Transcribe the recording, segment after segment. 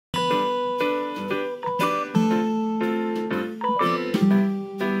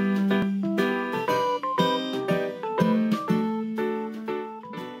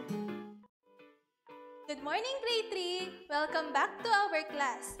Welcome back to our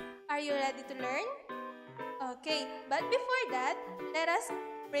class. Are you ready to learn? Okay, but before that, let us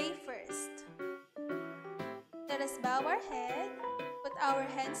pray first. Let us bow our head, put our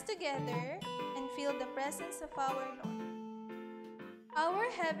hands together, and feel the presence of our Lord. Our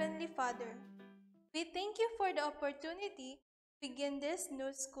Heavenly Father, we thank you for the opportunity to begin this new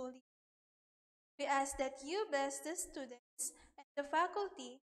school year. We ask that you bless the students and the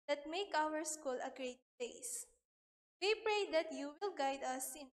faculty that make our school a great place. We pray that you will guide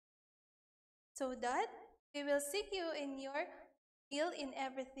us so that we will seek you in your will in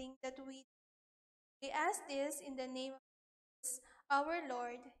everything that we do. We ask this in the name of Jesus, our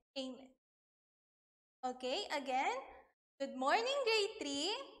Lord. Amen. Okay, again, good morning, grade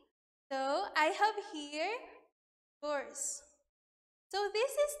 3. So, I have here yours. So,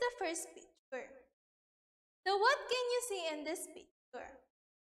 this is the first picture. So, what can you see in this picture?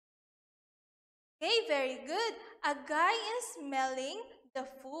 Okay, very good. A guy is smelling the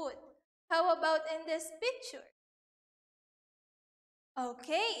food. How about in this picture?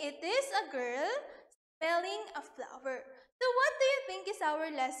 Okay, it is a girl smelling a flower. So what do you think is our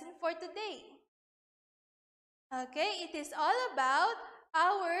lesson for today? Okay, it is all about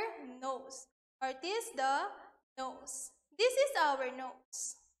our nose. Or it is the nose. This is our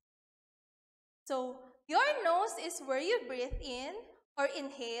nose. So your nose is where you breathe in or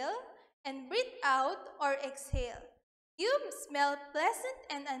inhale and breathe out or exhale. You smell pleasant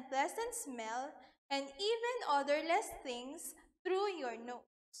and unpleasant smell and even odorless things through your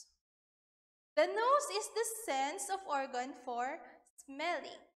nose. The nose is the sense of organ for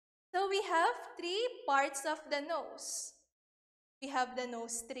smelling. So we have three parts of the nose. We have the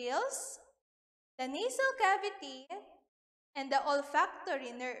nostrils, the nasal cavity, and the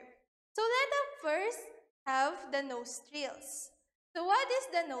olfactory nerve. So let us first have the nostrils. So what is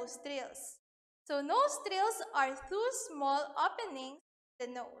the nostrils? So nostrils are two small openings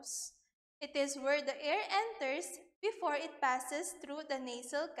in the nose. It is where the air enters before it passes through the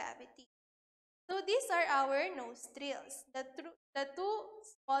nasal cavity. So these are our nostrils, the two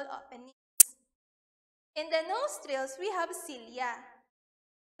small openings. In the nostrils, we have cilia.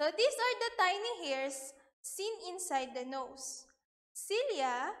 So these are the tiny hairs seen inside the nose.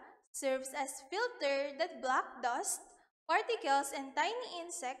 Cilia serves as filter that block dust, particles, and tiny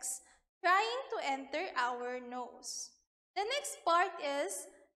insects trying to enter our nose. The next part is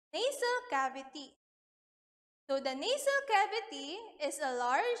nasal cavity. So the nasal cavity is a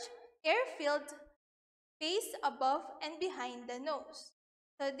large air-filled space above and behind the nose.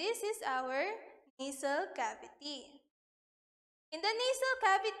 So this is our nasal cavity. In the nasal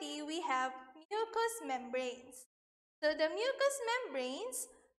cavity, we have mucous membranes. So the mucous membranes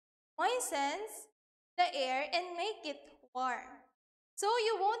moistens the air and make it warm. So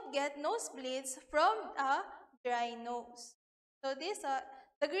you won't get nosebleeds from a dry nose. So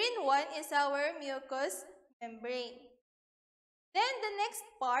the green one is our mucous membrane. Then the next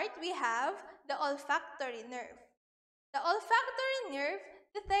part, we have the olfactory nerve. The olfactory nerve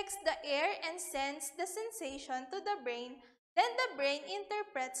detects the air and sends the sensation to the brain. Then the brain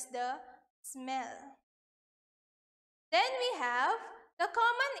interprets the smell. Then we have the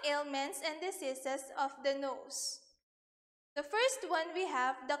common ailments and diseases of the nose. The first one, we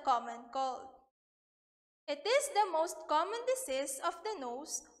have the common cold. It is the most common disease of the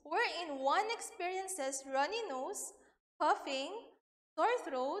nose wherein one experiences runny nose, coughing, sore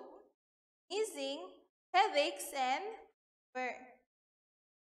throat, sneezing, headaches, and fever.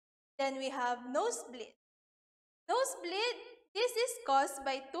 Then we have nosebleed. Nosebleed, this is caused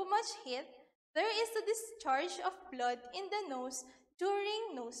by too much heat. There is a discharge of blood in the nose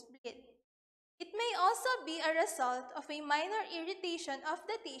during nosebleed. It may also be a result of a minor irritation of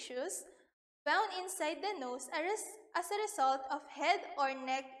the tissues found inside the nose as a result of head or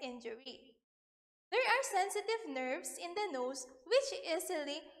neck injury. There are sensitive nerves in the nose which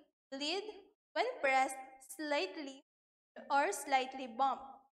easily bleed when pressed slightly or slightly bumped.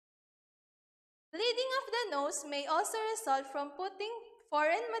 Bleeding of the nose may also result from putting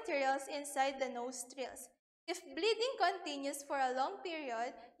foreign materials inside the nostrils. If bleeding continues for a long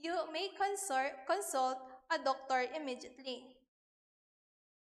period, you may consult a doctor immediately.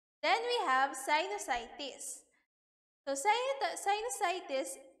 Then we have sinusitis. So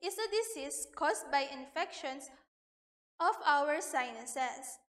sinusitis is a disease caused by infections of our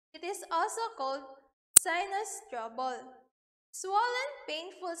sinuses. It is also called sinus trouble. Swollen,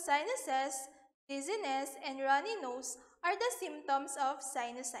 painful sinuses, dizziness, and runny nose are the symptoms of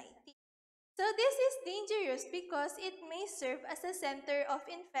sinusitis. So this is dangerous because it may serve as a center of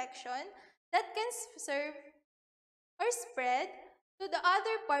infection that can serve or spread to the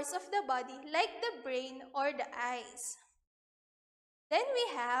other parts of the body like the brain or the eyes. Then we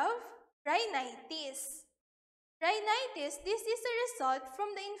have rhinitis. Rhinitis, this is a result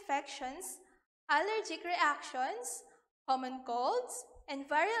from the infections, allergic reactions, common colds, and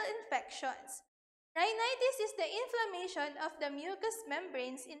viral infections. Rhinitis is the inflammation of the mucous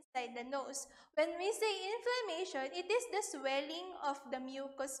membranes inside the nose. When we say inflammation, it is the swelling of the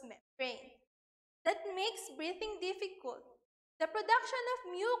mucous membrane that makes breathing difficult. The production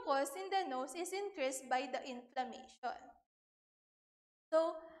of mucus in the nose is increased by the inflammation.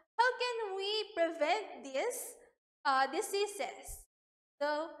 So, how can we prevent these diseases?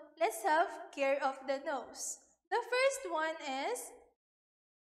 So, let's have care of the nose. The first one is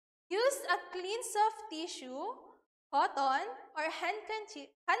use a clean soft tissue, cotton, or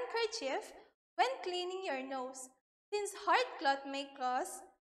handkerchief when cleaning your nose, since hard cloth may cause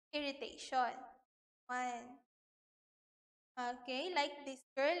irritation. One. Okay, like this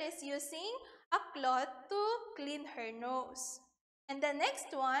girl is using a cloth to clean her nose. And the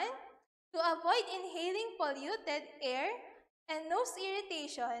next one, to avoid inhaling polluted air and nose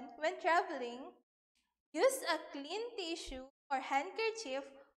irritation when traveling, use a clean tissue or handkerchief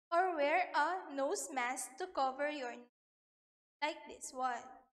or wear a nose mask to cover your nose, like this one.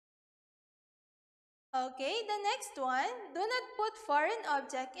 Okay, the next one, do not put foreign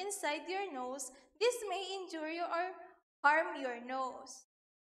object inside your nose. This may injure you or harm your nose.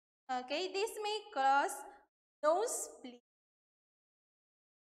 Okay, this may cause nosebleed.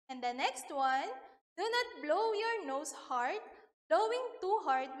 And the next one, do not blow your nose hard. Blowing too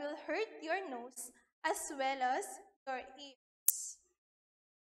hard will hurt your nose as well as your ears.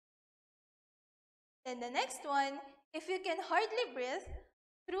 Then the next one, if you can hardly breathe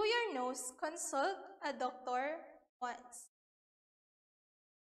through your nose, consult a doctor once.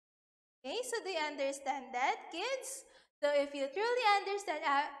 Okay, so do you understand that, kids? So if you truly understand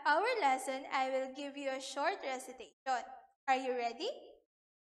our lesson, I will give you a short recitation. Are you ready?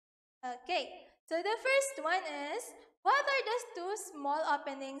 Okay, so the first one is, what are the two small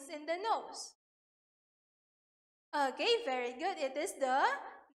openings in the nose? Okay, very good. It is the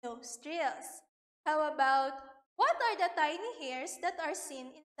nostrils. How about, what are the tiny hairs that are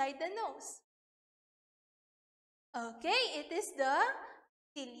seen inside the nose? Okay, it is the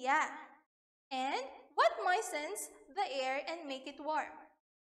cilia. And what moistens the air and make it warm?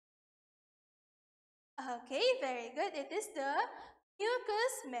 Okay, very good. It is the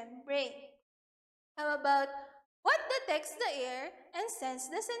mucous membrane. How about, what detects the air and sends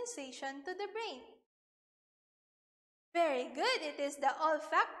the sensation to the brain? Very good. It is the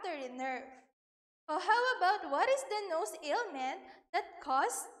olfactory nerve. Oh, how about, what is the nose ailment that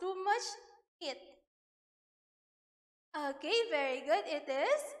causes too much heat? Okay, very good. It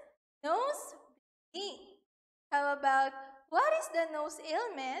is nose bleeding. How about, what is the nose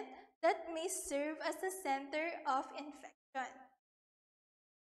ailment that may serve as a center of infection?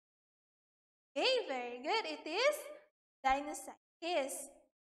 Okay, very good. It is sinusitis.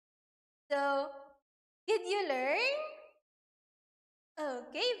 So, did you learn?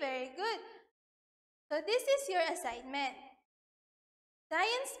 Okay, very good. So, this is your assignment.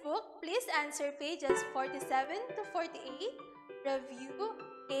 Science book, please answer pages 47 to 48. Review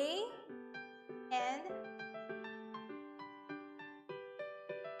A and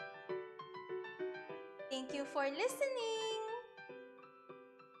thank you for listening.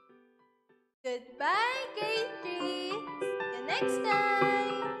 Goodbye, grade 3. See you next time.